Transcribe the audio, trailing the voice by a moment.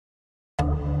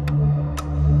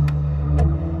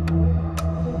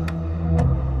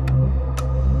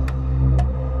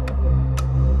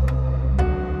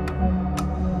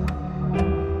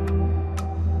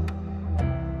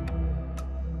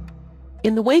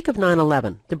In the wake of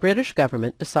 9/11, the British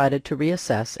government decided to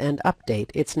reassess and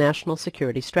update its national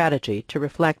security strategy to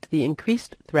reflect the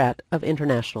increased threat of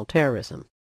international terrorism.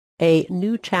 A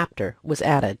new chapter was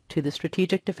added to the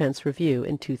Strategic Defense Review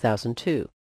in 2002,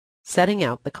 setting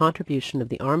out the contribution of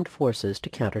the armed forces to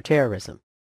counterterrorism.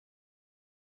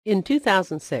 In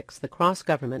 2006, the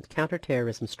Cross-Government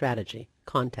Counterterrorism Strategy,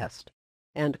 CONTEST,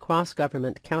 and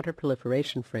Cross-Government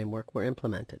Counterproliferation Framework were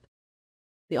implemented.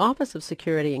 The Office of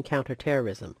Security and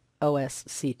Counterterrorism,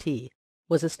 OSCT,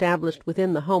 was established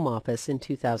within the Home Office in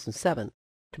 2007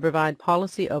 to provide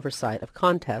policy oversight of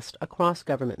CONTEST across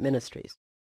government ministries.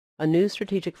 A new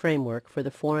strategic framework for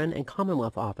the Foreign and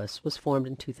Commonwealth Office was formed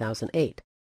in 2008,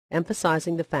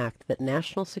 emphasizing the fact that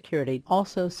national security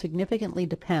also significantly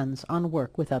depends on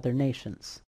work with other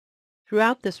nations.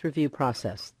 Throughout this review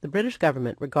process, the British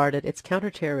government regarded its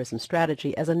counterterrorism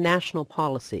strategy as a national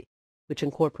policy, which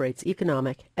incorporates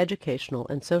economic, educational,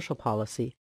 and social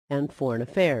policy and foreign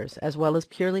affairs, as well as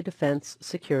purely defense,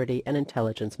 security, and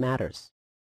intelligence matters.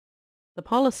 The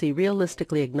policy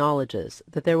realistically acknowledges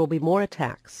that there will be more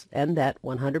attacks and that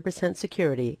 100%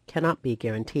 security cannot be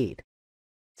guaranteed.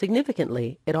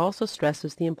 Significantly, it also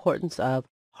stresses the importance of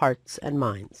hearts and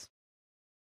minds.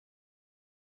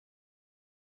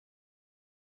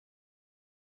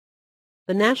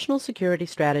 The National Security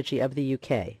Strategy of the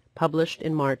UK, published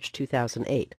in March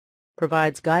 2008,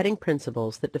 provides guiding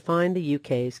principles that define the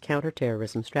UK's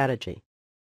counterterrorism strategy.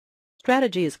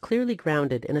 Strategy is clearly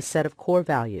grounded in a set of core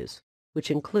values, which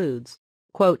includes,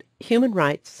 quote, human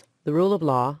rights, the rule of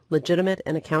law, legitimate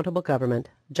and accountable government,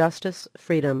 justice,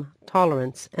 freedom,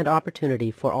 tolerance, and opportunity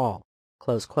for all,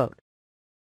 close quote.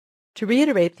 To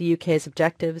reiterate the UK's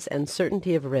objectives and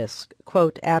certainty of risk,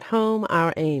 quote, at home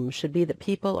our aim should be that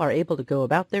people are able to go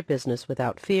about their business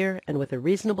without fear and with a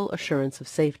reasonable assurance of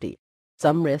safety.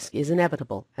 Some risk is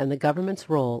inevitable, and the government's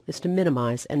role is to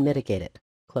minimize and mitigate it,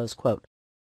 close quote.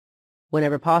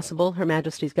 Whenever possible, Her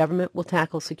Majesty's government will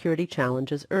tackle security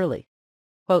challenges early.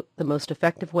 Quote, the most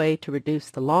effective way to reduce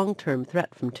the long-term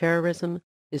threat from terrorism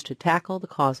is to tackle the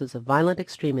causes of violent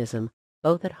extremism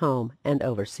both at home and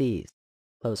overseas.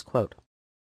 Close quote.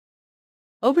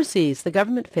 Overseas, the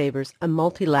government favors a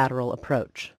multilateral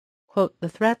approach. Quote, the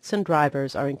threats and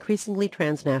drivers are increasingly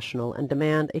transnational and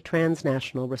demand a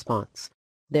transnational response.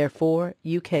 Therefore,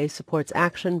 UK supports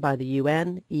action by the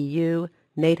UN, EU,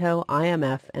 NATO,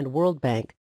 IMF, and World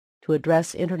Bank to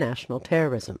address international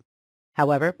terrorism.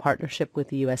 However, partnership with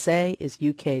the USA is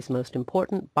UK's most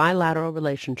important bilateral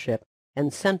relationship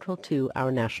and central to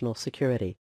our national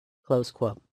security. Close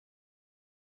quote.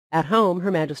 At home,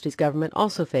 Her Majesty's government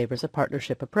also favors a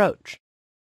partnership approach.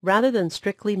 Rather than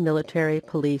strictly military,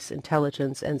 police,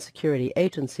 intelligence, and security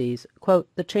agencies, quote,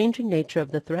 the changing nature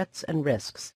of the threats and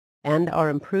risks and our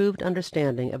improved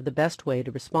understanding of the best way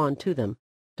to respond to them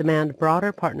demand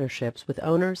broader partnerships with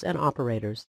owners and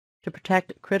operators to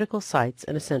protect critical sites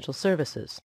and essential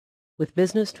services, with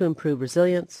business to improve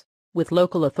resilience, with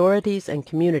local authorities and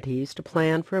communities to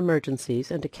plan for emergencies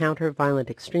and to counter violent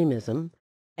extremism,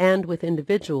 and with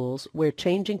individuals where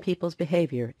changing people's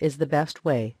behavior is the best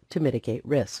way to mitigate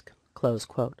risk, close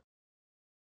quote.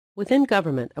 Within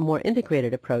government, a more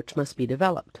integrated approach must be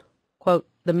developed. Quote,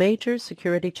 the major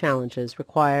security challenges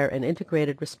require an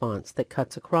integrated response that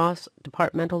cuts across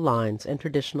departmental lines and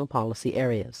traditional policy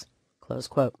areas, close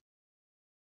quote.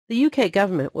 The UK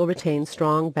government will retain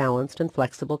strong, balanced, and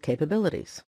flexible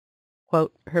capabilities.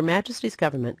 Quote, Her Majesty's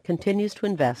government continues to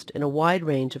invest in a wide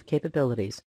range of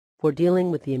capabilities for dealing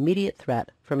with the immediate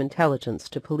threat from intelligence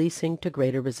to policing to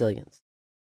greater resilience,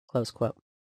 close quote.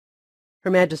 Her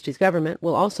Majesty's government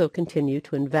will also continue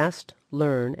to invest,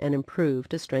 learn, and improve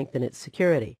to strengthen its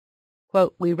security.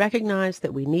 Quote, we recognize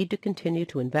that we need to continue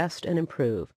to invest and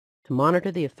improve, to monitor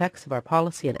the effects of our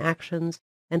policy and actions,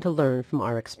 and to learn from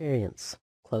our experience,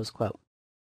 close quote.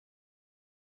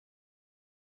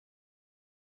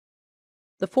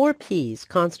 The 4 Ps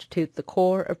constitute the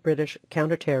core of British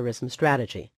counterterrorism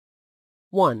strategy.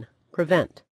 1.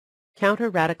 Prevent.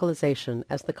 Counter radicalization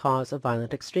as the cause of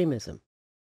violent extremism.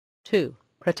 2.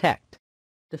 Protect.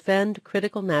 Defend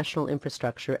critical national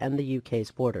infrastructure and the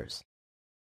UK's borders.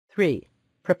 3.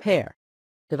 Prepare.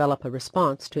 Develop a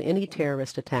response to any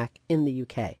terrorist attack in the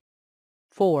UK.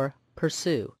 4.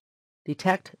 Pursue.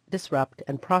 Detect, disrupt,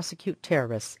 and prosecute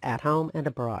terrorists at home and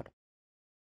abroad.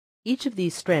 Each of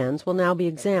these strands will now be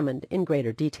examined in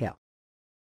greater detail.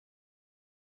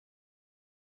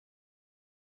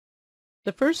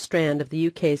 The first strand of the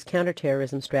UK's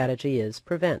counterterrorism strategy is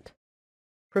prevent.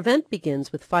 Prevent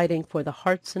begins with fighting for the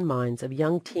hearts and minds of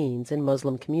young teens in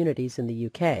Muslim communities in the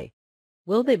UK.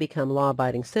 Will they become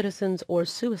law-abiding citizens or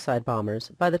suicide bombers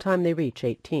by the time they reach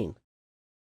 18?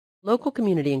 Local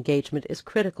community engagement is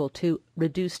critical to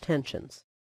reduce tensions.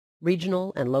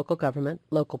 Regional and local government,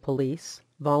 local police,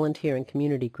 volunteer and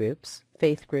community groups,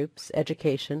 faith groups,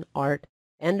 education, art,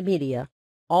 and media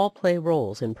all play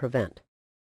roles in PREVENT.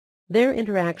 Their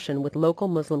interaction with local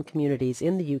Muslim communities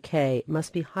in the UK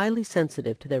must be highly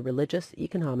sensitive to their religious,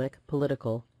 economic,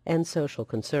 political, and social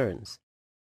concerns.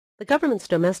 The government's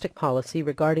domestic policy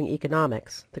regarding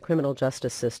economics, the criminal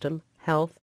justice system,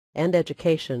 health, and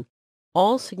education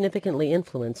all significantly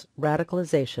influence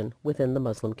radicalization within the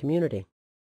Muslim community.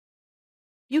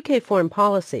 UK foreign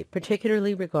policy,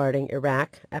 particularly regarding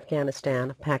Iraq,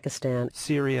 Afghanistan, Pakistan,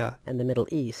 Syria, and the Middle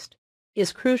East,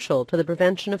 is crucial to the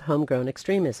prevention of homegrown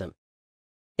extremism.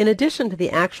 In addition to the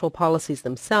actual policies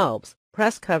themselves,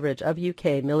 press coverage of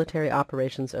UK military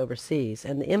operations overseas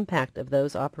and the impact of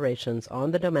those operations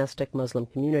on the domestic Muslim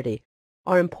community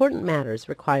are important matters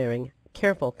requiring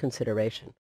careful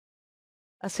consideration.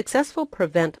 A successful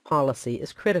PREVENT policy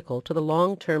is critical to the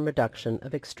long-term reduction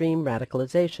of extreme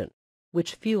radicalization,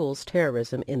 which fuels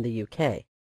terrorism in the UK.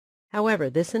 However,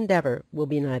 this endeavor will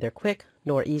be neither quick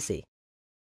nor easy.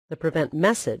 The PREVENT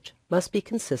message must be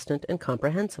consistent and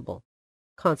comprehensible.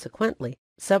 Consequently,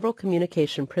 several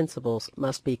communication principles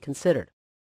must be considered.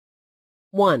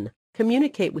 1.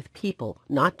 Communicate with people,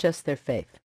 not just their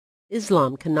faith.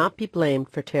 Islam cannot be blamed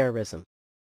for terrorism.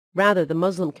 Rather, the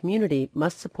Muslim community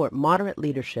must support moderate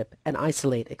leadership and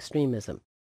isolate extremism.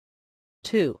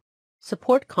 2.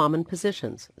 Support common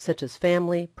positions, such as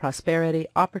family, prosperity,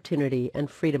 opportunity, and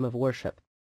freedom of worship.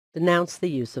 Denounce the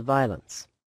use of violence.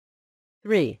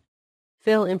 3.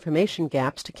 Fill information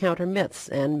gaps to counter myths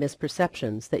and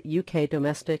misperceptions that UK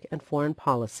domestic and foreign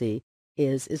policy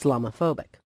is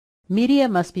Islamophobic. Media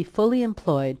must be fully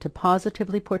employed to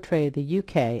positively portray the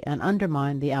UK and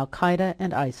undermine the al-Qaeda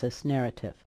and ISIS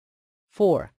narrative.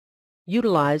 4.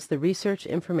 Utilize the Research,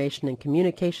 Information and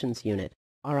Communications Unit,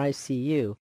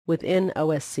 RICU, within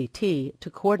OSCT to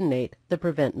coordinate the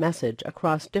PREVENT message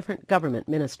across different government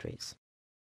ministries.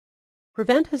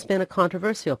 PREVENT has been a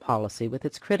controversial policy, with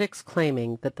its critics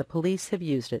claiming that the police have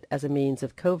used it as a means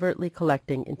of covertly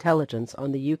collecting intelligence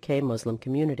on the UK Muslim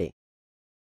community.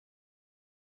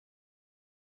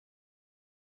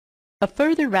 A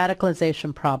further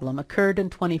radicalization problem occurred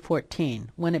in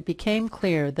 2014 when it became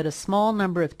clear that a small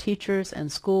number of teachers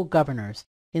and school governors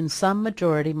in some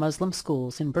majority Muslim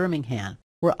schools in Birmingham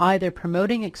were either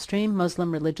promoting extreme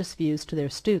Muslim religious views to their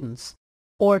students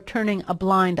or turning a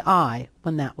blind eye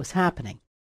when that was happening.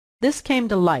 This came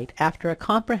to light after a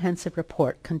comprehensive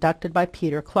report conducted by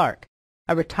Peter Clark,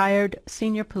 a retired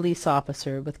senior police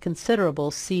officer with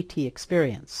considerable CT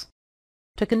experience.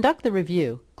 To conduct the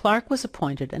review, Clark was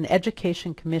appointed an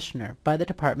Education Commissioner by the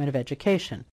Department of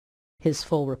Education. His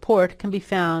full report can be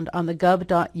found on the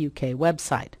gov.uk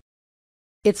website.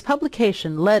 Its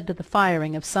publication led to the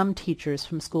firing of some teachers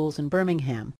from schools in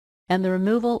Birmingham and the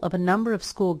removal of a number of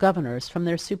school governors from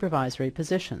their supervisory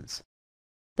positions.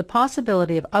 The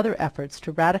possibility of other efforts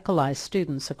to radicalize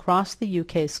students across the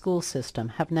UK school system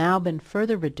have now been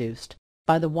further reduced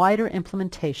by the wider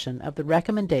implementation of the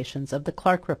recommendations of the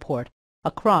Clark Report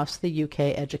across the UK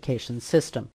education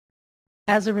system.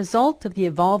 As a result of the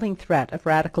evolving threat of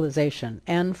radicalization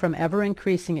and from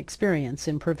ever-increasing experience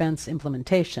in PREVENT's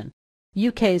implementation,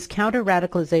 UK's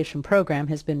counter-radicalization program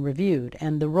has been reviewed,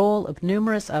 and the role of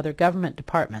numerous other government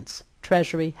departments,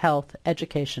 Treasury, Health,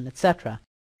 Education, etc.,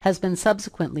 has been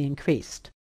subsequently increased.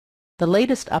 The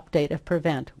latest update of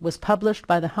PREVENT was published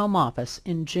by the Home Office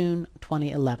in June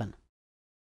 2011.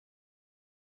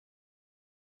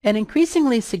 An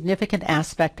increasingly significant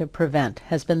aspect of PREVENT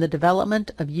has been the development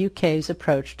of UK's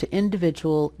approach to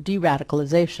individual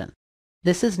de-radicalization.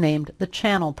 This is named the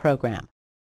Channel Program.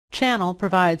 Channel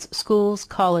provides schools,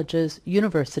 colleges,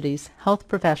 universities, health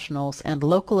professionals, and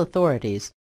local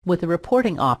authorities with a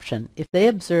reporting option if they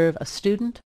observe a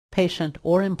student, patient,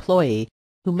 or employee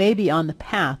who may be on the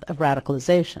path of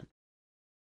radicalization.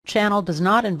 Channel does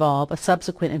not involve a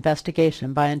subsequent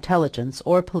investigation by intelligence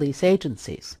or police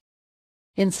agencies.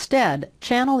 Instead,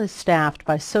 Channel is staffed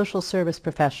by social service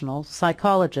professionals,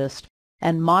 psychologists,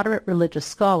 and moderate religious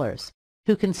scholars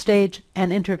who can stage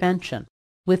an intervention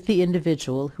with the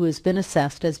individual who has been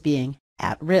assessed as being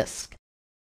at risk.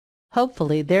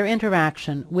 Hopefully, their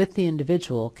interaction with the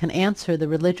individual can answer the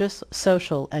religious,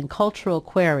 social, and cultural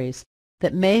queries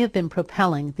that may have been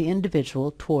propelling the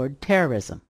individual toward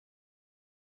terrorism.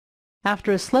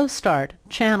 After a slow start,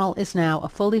 Channel is now a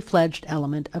fully fledged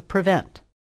element of PREVENT.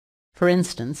 For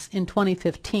instance, in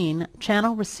 2015,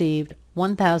 Channel received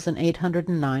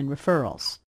 1,809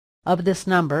 referrals. Of this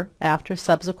number, after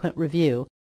subsequent review,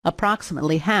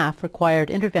 approximately half required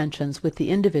interventions with the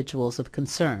individuals of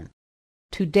concern.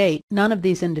 To date, none of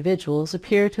these individuals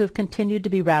appear to have continued to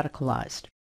be radicalized,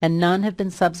 and none have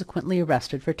been subsequently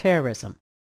arrested for terrorism.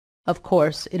 Of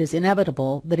course, it is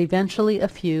inevitable that eventually a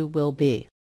few will be.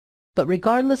 But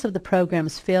regardless of the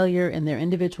program's failure in their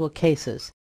individual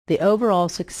cases, the overall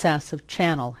success of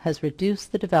Channel has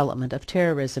reduced the development of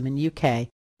terrorism in UK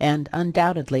and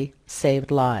undoubtedly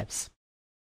saved lives.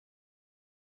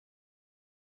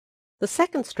 The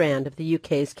second strand of the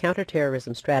UK's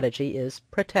counterterrorism strategy is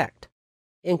protect.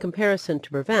 In comparison to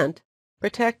prevent,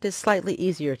 protect is slightly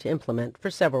easier to implement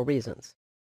for several reasons.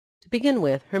 To begin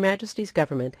with, Her Majesty's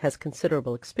government has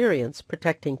considerable experience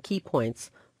protecting key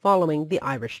points following the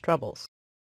Irish Troubles.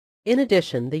 In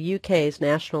addition, the UK's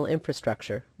national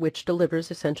infrastructure, which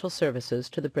delivers essential services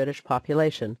to the British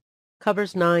population,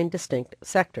 covers 9 distinct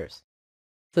sectors: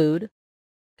 food,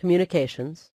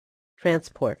 communications,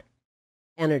 transport,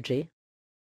 energy,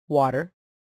 water,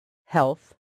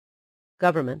 health,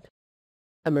 government,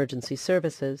 emergency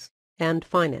services, and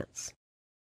finance.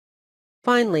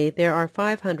 Finally, there are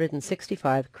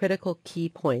 565 critical key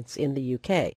points in the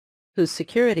UK, whose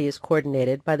security is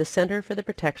coordinated by the Centre for the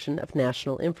Protection of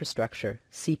National Infrastructure,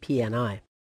 CPNI.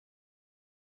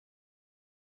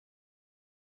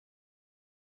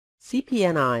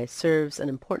 CPNI serves an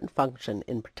important function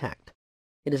in Protect.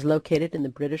 It is located in the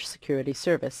British Security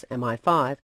Service,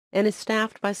 MI5, and is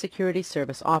staffed by security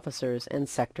service officers and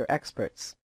sector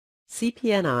experts.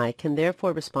 CPNI can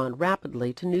therefore respond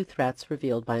rapidly to new threats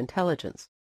revealed by intelligence,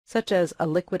 such as a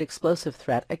liquid explosive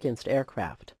threat against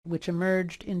aircraft, which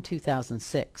emerged in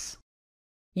 2006.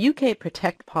 UK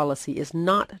Protect policy is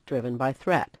not driven by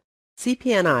threat.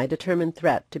 CPNI determined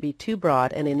threat to be too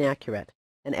broad and inaccurate,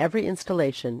 and every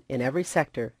installation in every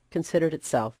sector considered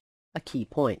itself a key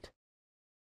point.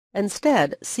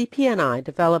 Instead, CPNI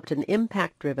developed an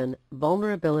impact-driven,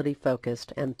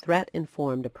 vulnerability-focused, and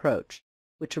threat-informed approach,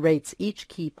 which rates each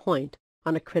key point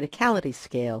on a criticality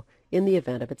scale in the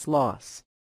event of its loss.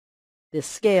 This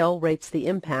scale rates the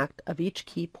impact of each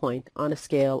key point on a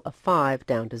scale of 5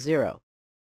 down to 0.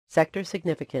 Sector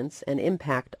significance and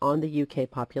impact on the UK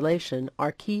population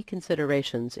are key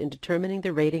considerations in determining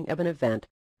the rating of an event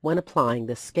when applying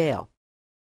this scale.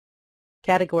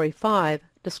 Category 5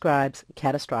 describes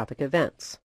catastrophic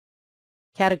events.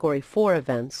 Category 4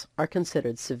 events are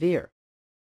considered severe.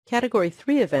 Category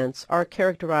 3 events are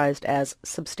characterized as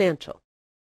substantial.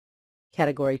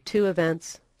 Category 2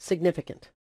 events, significant.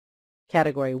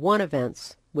 Category 1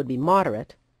 events would be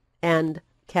moderate, and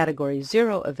Category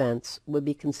 0 events would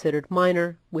be considered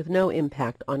minor with no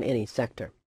impact on any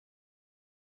sector.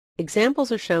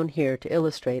 Examples are shown here to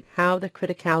illustrate how the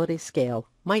criticality scale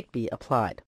might be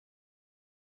applied.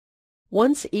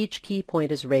 Once each key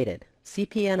point is rated,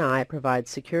 CPNI provides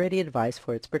security advice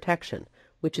for its protection,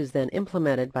 which is then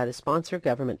implemented by the sponsor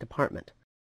government department.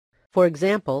 For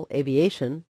example,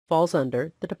 aviation falls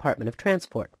under the Department of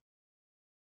Transport.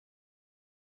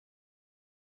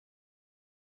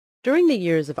 During the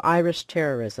years of Irish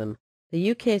terrorism,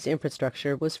 the UK's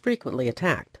infrastructure was frequently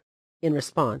attacked. In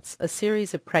response, a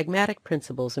series of pragmatic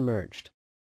principles emerged.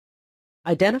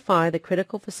 Identify the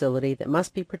critical facility that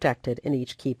must be protected in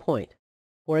each key point.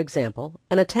 For example,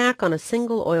 an attack on a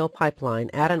single oil pipeline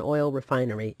at an oil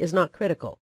refinery is not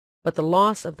critical, but the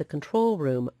loss of the control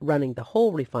room running the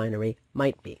whole refinery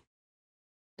might be.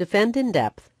 Defend in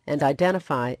depth and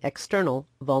identify external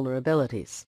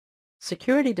vulnerabilities.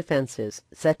 Security defenses,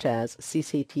 such as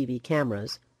CCTV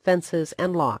cameras, fences,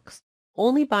 and locks,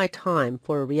 only buy time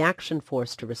for a reaction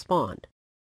force to respond.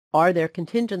 Are there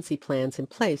contingency plans in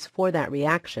place for that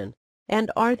reaction,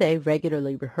 and are they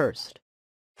regularly rehearsed?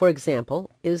 For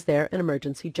example, is there an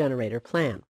emergency generator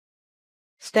plan?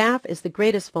 Staff is the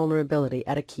greatest vulnerability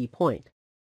at a key point.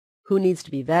 Who needs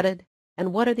to be vetted,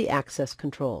 and what are the access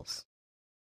controls?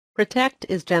 Protect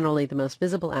is generally the most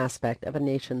visible aspect of a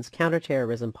nation's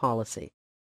counterterrorism policy,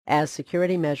 as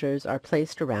security measures are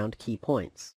placed around key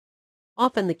points.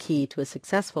 Often the key to a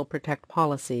successful Protect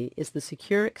policy is the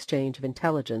secure exchange of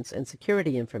intelligence and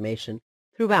security information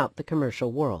throughout the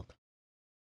commercial world.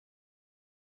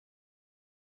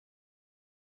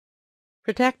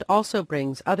 Protect also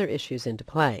brings other issues into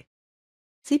play.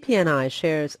 CPNI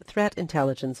shares threat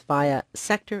intelligence via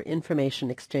sector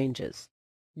information exchanges.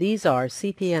 These are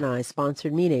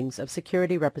CPNI-sponsored meetings of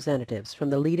security representatives from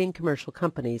the leading commercial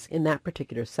companies in that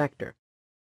particular sector.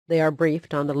 They are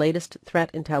briefed on the latest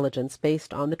threat intelligence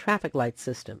based on the traffic light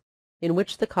system, in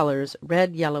which the colors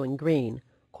red, yellow, and green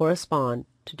correspond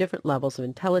to different levels of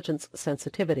intelligence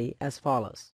sensitivity as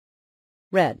follows.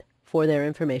 Red, for their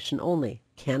information only,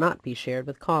 cannot be shared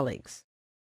with colleagues.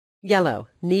 Yellow,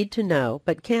 need to know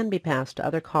but can be passed to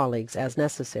other colleagues as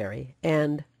necessary,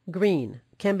 and Green,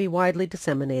 can be widely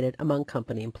disseminated among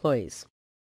company employees.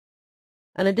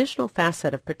 An additional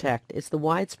facet of PROTECT is the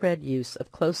widespread use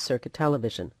of closed-circuit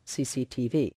television,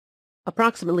 CCTV.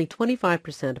 Approximately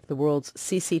 25% of the world's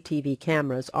CCTV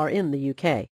cameras are in the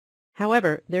UK.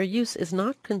 However, their use is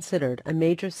not considered a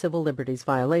major civil liberties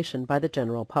violation by the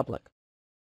general public.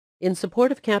 In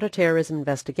support of counterterrorism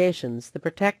investigations, the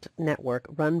PROTECT network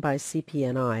run by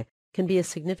CPNI can be a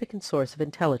significant source of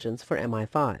intelligence for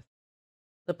MI5.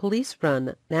 The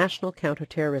police-run National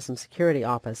Counterterrorism Security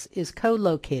Office is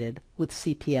co-located with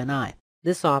CPNI.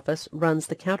 This office runs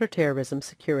the Counterterrorism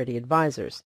Security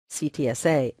Advisors,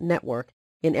 CTSA, network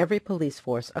in every police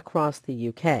force across the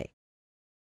UK.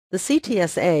 The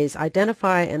CTSAs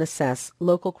identify and assess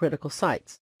local critical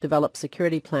sites, develop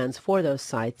security plans for those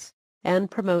sites,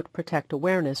 and promote PROTECT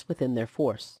awareness within their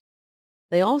force.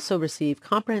 They also receive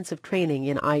comprehensive training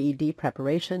in IED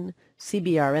preparation,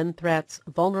 CBRN threats,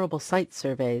 vulnerable site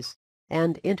surveys,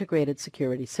 and integrated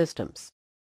security systems.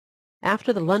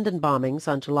 After the London bombings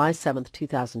on July 7,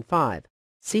 2005,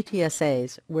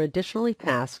 CTSAs were additionally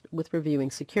tasked with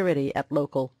reviewing security at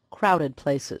local, crowded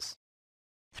places.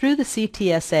 Through the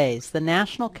CTSAs, the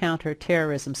National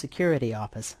Counter-Terrorism Security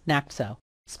Office, NACSO,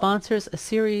 sponsors a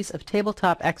series of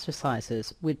tabletop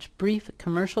exercises which brief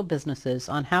commercial businesses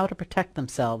on how to protect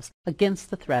themselves against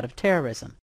the threat of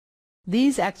terrorism.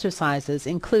 These exercises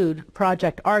include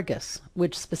Project Argus,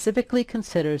 which specifically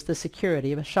considers the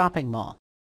security of a shopping mall.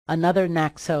 Another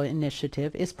NACSO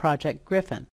initiative is Project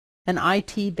Griffin, an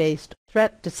IT-based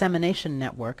threat dissemination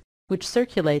network which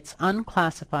circulates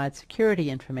unclassified security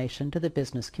information to the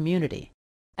business community.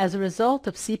 As a result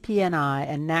of CPNI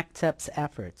and NACSEP's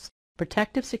efforts,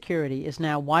 protective security is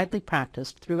now widely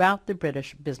practiced throughout the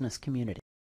British business community.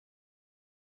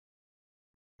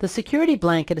 The security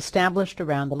blanket established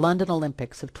around the London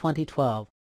Olympics of 2012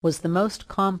 was the most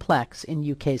complex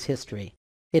in UK's history.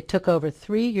 It took over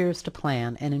 3 years to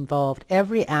plan and involved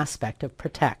every aspect of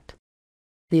PROTECT.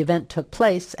 The event took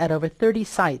place at over 30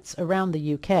 sites around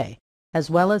the UK, as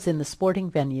well as in the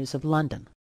sporting venues of London.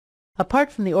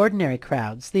 Apart from the ordinary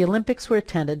crowds, the Olympics were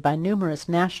attended by numerous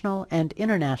national and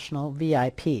international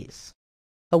VIPs.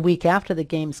 A week after the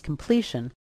Games'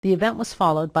 completion, the event was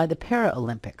followed by the PIRA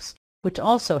Olympics, which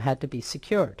also had to be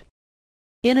secured.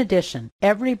 In addition,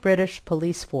 every British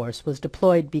police force was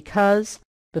deployed because,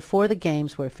 before the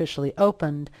Games were officially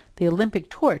opened, the Olympic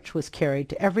torch was carried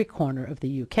to every corner of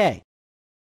the UK.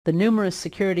 The numerous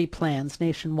security plans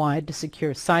nationwide to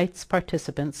secure sites,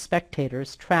 participants,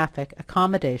 spectators, traffic,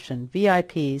 accommodation,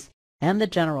 VIPs, and the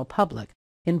general public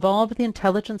involved the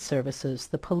intelligence services,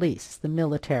 the police, the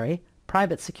military,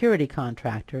 private security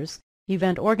contractors,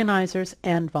 event organizers,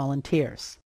 and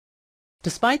volunteers.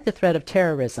 Despite the threat of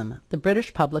terrorism, the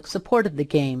British public supported the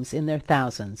Games in their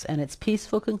thousands, and its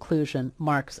peaceful conclusion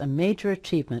marks a major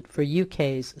achievement for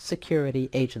UK's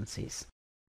security agencies.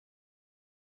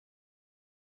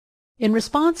 In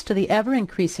response to the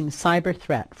ever-increasing cyber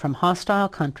threat from hostile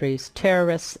countries,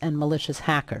 terrorists, and malicious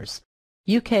hackers,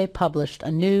 UK published a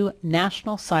new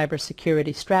National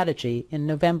Cybersecurity Strategy in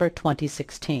November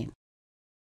 2016.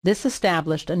 This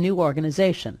established a new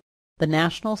organization, the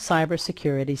National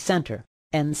Cybersecurity Centre,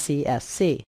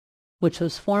 NCSC, which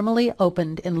was formally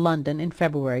opened in London in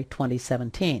February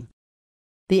 2017.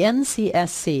 The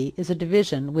NCSC is a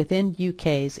division within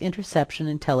UK's Interception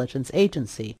Intelligence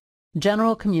Agency,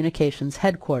 General Communications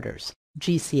Headquarters,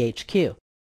 GCHQ.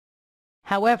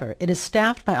 However, it is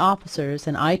staffed by officers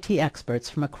and IT experts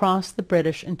from across the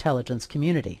British intelligence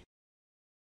community.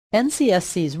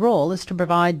 NCSC's role is to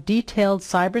provide detailed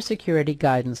cybersecurity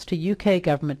guidance to UK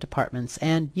government departments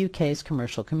and UK's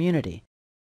commercial community.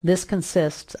 This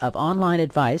consists of online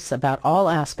advice about all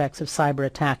aspects of cyber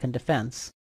attack and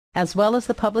defense, as well as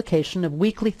the publication of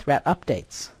weekly threat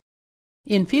updates.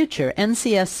 In future,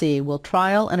 NCSC will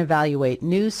trial and evaluate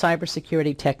new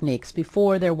cybersecurity techniques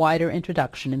before their wider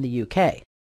introduction in the UK.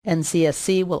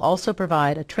 NCSC will also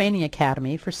provide a training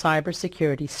academy for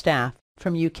cybersecurity staff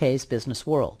from UK's business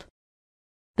world.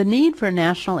 The need for a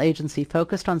national agency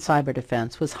focused on cyber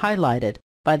defense was highlighted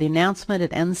by the announcement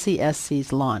at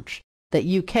NCSC's launch that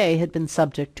UK had been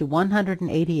subject to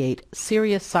 188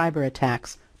 serious cyber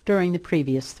attacks during the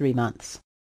previous 3 months.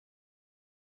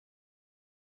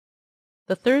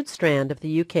 The third strand of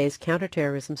the UK's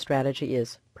counterterrorism strategy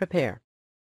is Prepare.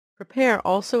 Prepare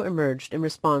also emerged in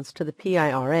response to the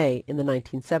PIRA in the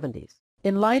 1970s.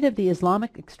 In light of the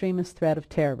Islamic extremist threat of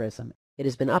terrorism, it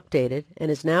has been updated and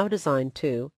is now designed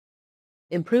to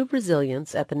improve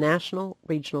resilience at the national,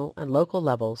 regional, and local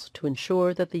levels to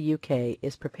ensure that the UK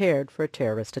is prepared for a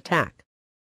terrorist attack,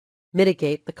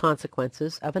 mitigate the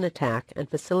consequences of an attack and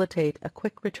facilitate a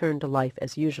quick return to life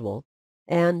as usual,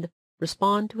 and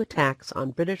respond to attacks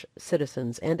on British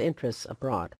citizens and interests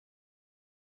abroad.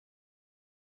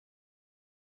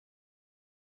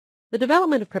 The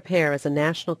development of PREPARE as a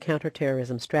national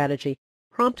counterterrorism strategy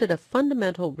prompted a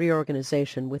fundamental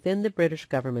reorganization within the British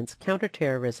government's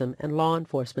counterterrorism and law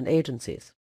enforcement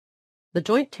agencies. The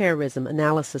Joint Terrorism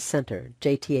Analysis Centre,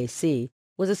 JTAC,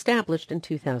 was established in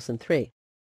 2003.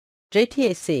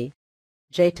 JTAC,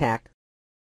 JTAC,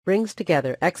 brings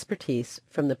together expertise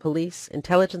from the police,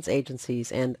 intelligence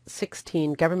agencies, and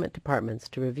 16 government departments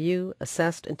to review,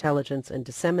 assess intelligence, and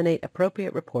disseminate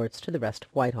appropriate reports to the rest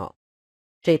of Whitehall.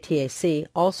 JTAC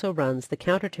also runs the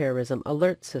Counterterrorism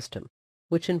Alert System,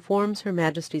 which informs Her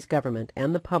Majesty's government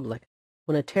and the public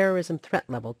when a terrorism threat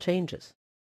level changes.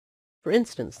 For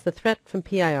instance, the threat from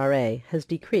PIRA has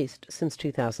decreased since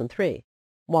 2003,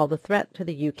 while the threat to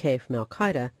the UK from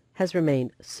al-Qaeda has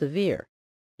remained severe,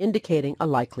 indicating a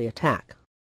likely attack.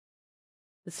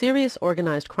 The Serious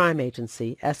Organized Crime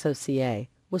Agency, SOCA,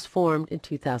 was formed in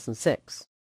 2006.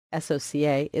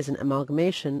 SOCA is an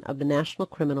amalgamation of the National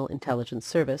Criminal Intelligence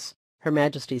Service, Her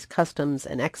Majesty's Customs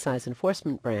and Excise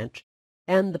Enforcement Branch,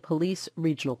 and the Police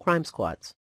Regional Crime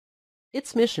Squads.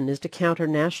 Its mission is to counter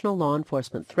national law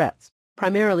enforcement threats,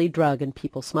 primarily drug and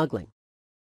people smuggling.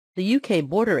 The UK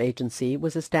Border Agency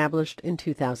was established in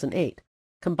 2008,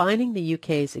 combining the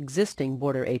UK's existing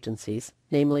border agencies,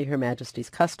 namely Her Majesty's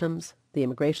Customs, the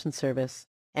Immigration Service,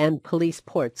 and Police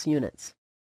Ports units.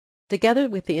 Together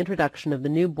with the introduction of the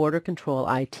new border control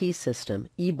IT system,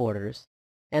 eBorders,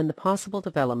 and the possible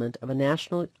development of a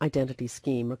national identity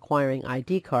scheme requiring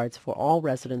ID cards for all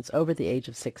residents over the age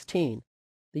of 16,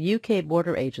 the UK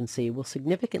Border Agency will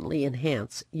significantly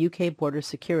enhance UK border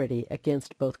security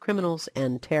against both criminals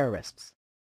and terrorists.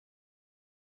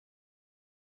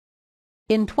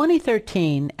 In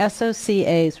 2013,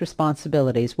 SOCA's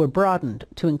responsibilities were broadened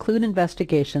to include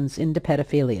investigations into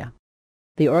pedophilia.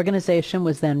 The organization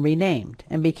was then renamed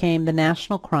and became the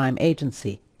National Crime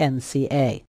Agency,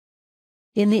 NCA.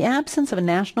 In the absence of a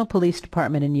national police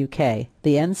department in UK,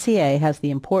 the NCA has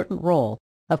the important role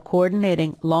of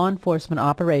coordinating law enforcement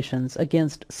operations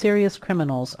against serious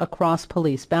criminals across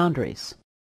police boundaries.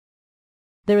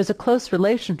 There is a close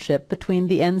relationship between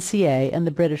the NCA and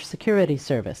the British Security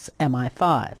Service,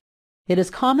 MI5. It is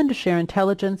common to share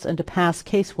intelligence and to pass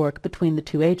casework between the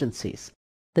two agencies.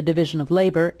 The division of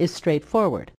labor is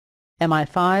straightforward.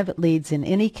 MI5 leads in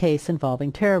any case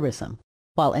involving terrorism,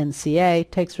 while NCA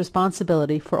takes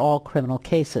responsibility for all criminal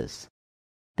cases.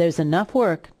 There's enough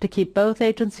work to keep both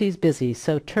agencies busy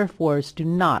so turf wars do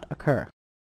not occur.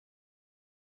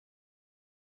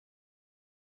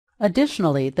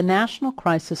 Additionally, the National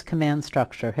Crisis Command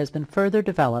structure has been further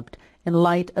developed in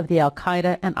light of the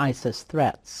al-Qaeda and ISIS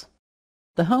threats.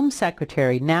 The Home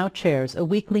Secretary now chairs a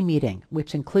weekly meeting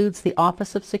which includes the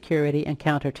Office of Security and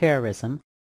Counterterrorism,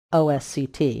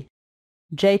 OSCT,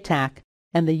 JTAC,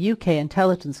 and the UK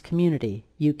Intelligence Community,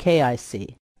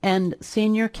 UKIC, and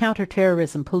senior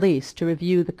counterterrorism police to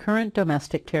review the current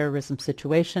domestic terrorism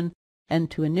situation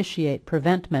and to initiate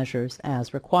prevent measures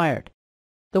as required.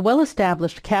 The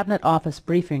well-established Cabinet Office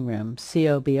Briefing Room,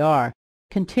 COBR,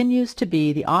 continues to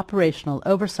be the operational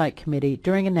oversight committee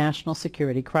during a national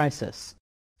security crisis.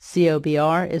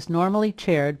 COBR is normally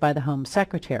chaired by the Home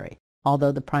Secretary,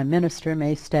 although the Prime Minister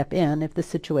may step in if the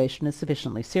situation is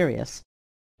sufficiently serious,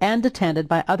 and attended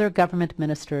by other government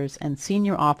ministers and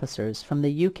senior officers from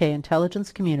the UK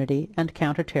intelligence community and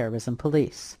counterterrorism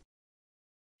police.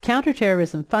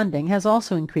 Counterterrorism funding has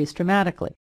also increased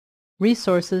dramatically.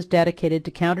 Resources dedicated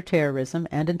to counterterrorism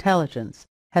and intelligence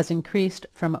has increased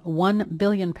from £1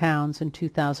 billion in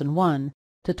 2001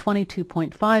 to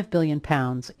 £22.5 billion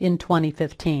in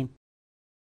 2015.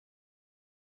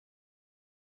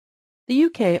 The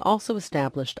UK also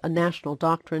established a national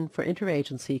doctrine for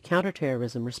interagency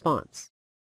counterterrorism response.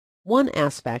 One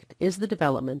aspect is the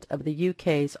development of the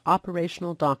UK's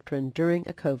operational doctrine during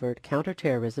a covert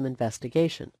counterterrorism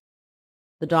investigation.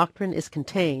 The doctrine is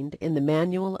contained in the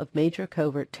Manual of Major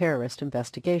Covert Terrorist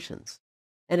Investigations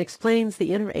and explains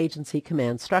the interagency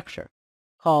command structure,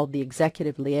 called the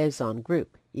Executive Liaison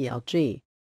Group, ELG,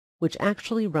 which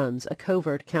actually runs a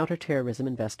covert counterterrorism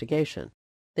investigation.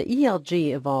 The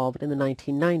ELG evolved in the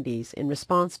 1990s in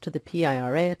response to the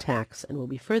PIRA attacks and will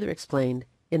be further explained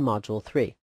in Module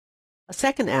 3. A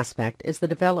second aspect is the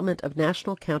development of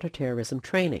national counterterrorism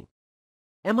training.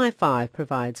 MI5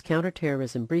 provides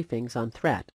counterterrorism briefings on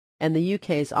threat, and the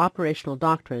UK's operational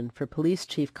doctrine for police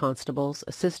chief constables,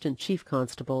 assistant chief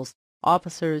constables,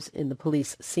 officers in the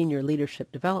Police Senior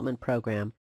Leadership Development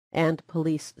Program, and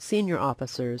police senior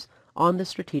officers on the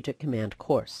Strategic Command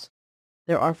course.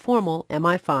 There are formal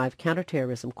MI5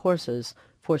 counterterrorism courses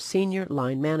for senior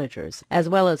line managers, as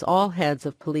well as all heads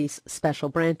of police special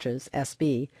branches,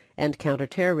 SB, and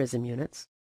counterterrorism units,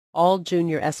 all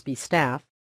junior SB staff,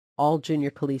 all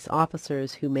junior police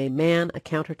officers who may man a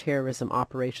counterterrorism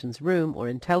operations room or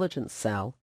intelligence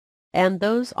cell, and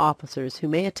those officers who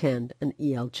may attend an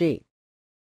ELG.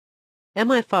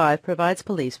 MI5 provides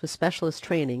police with specialist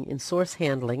training in source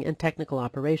handling and technical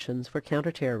operations for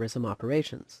counterterrorism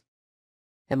operations.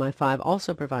 MI5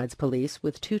 also provides police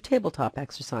with 2 tabletop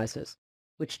exercises,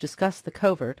 which discuss the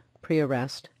covert,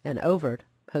 pre-arrest, and overt,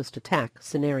 post-attack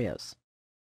scenarios.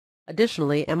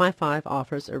 Additionally, MI5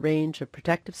 offers a range of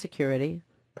protective security,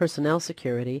 personnel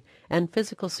security, and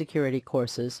physical security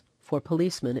courses for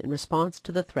policemen in response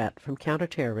to the threat from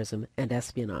counterterrorism and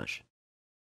espionage.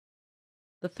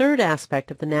 The third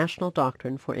aspect of the National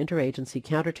Doctrine for Interagency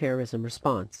Counterterrorism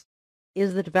Response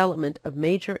is the development of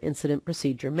major incident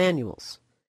procedure manuals.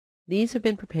 These have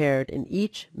been prepared in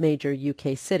each major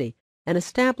UK city and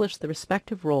establish the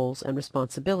respective roles and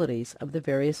responsibilities of the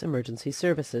various emergency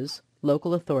services,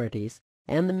 local authorities,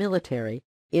 and the military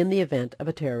in the event of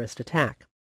a terrorist attack.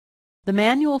 The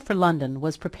manual for London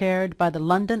was prepared by the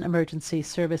London Emergency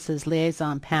Services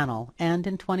Liaison Panel and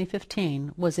in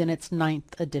 2015 was in its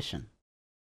 9th edition.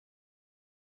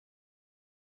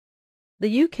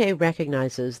 The UK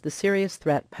recognizes the serious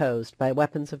threat posed by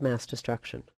weapons of mass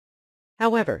destruction.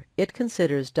 However, it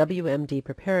considers WMD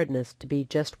preparedness to be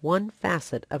just one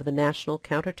facet of the national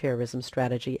counterterrorism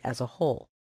strategy as a whole.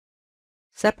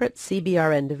 Separate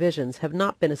CBRN divisions have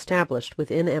not been established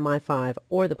within MI5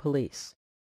 or the police.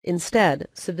 Instead,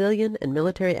 civilian and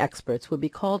military experts would be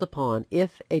called upon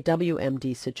if a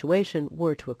WMD situation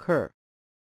were to occur.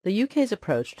 The UK's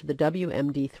approach to the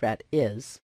WMD threat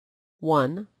is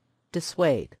 1.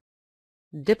 Dissuade.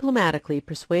 Diplomatically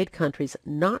persuade countries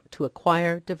not to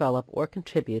acquire, develop, or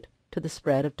contribute to the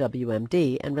spread of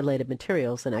WMD and related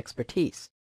materials and expertise,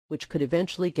 which could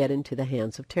eventually get into the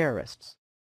hands of terrorists.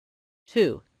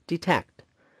 2. Detect.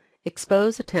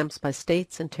 Expose attempts by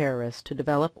states and terrorists to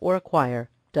develop or acquire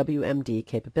WMD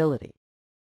capability.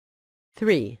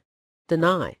 3.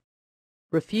 Deny.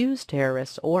 Refuse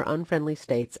terrorists or unfriendly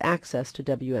states access to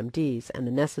WMDs and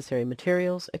the necessary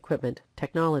materials, equipment,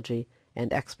 technology,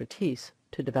 and expertise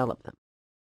to develop them.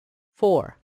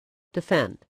 4.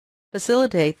 Defend.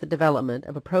 Facilitate the development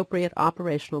of appropriate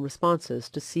operational responses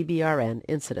to CBRN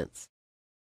incidents.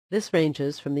 This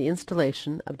ranges from the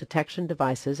installation of detection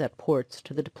devices at ports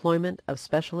to the deployment of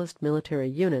specialist military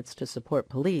units to support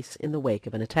police in the wake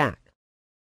of an attack.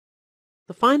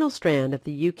 The final strand of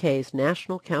the UK's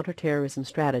National Counterterrorism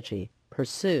Strategy,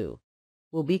 Pursue,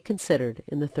 will be considered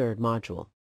in the third module.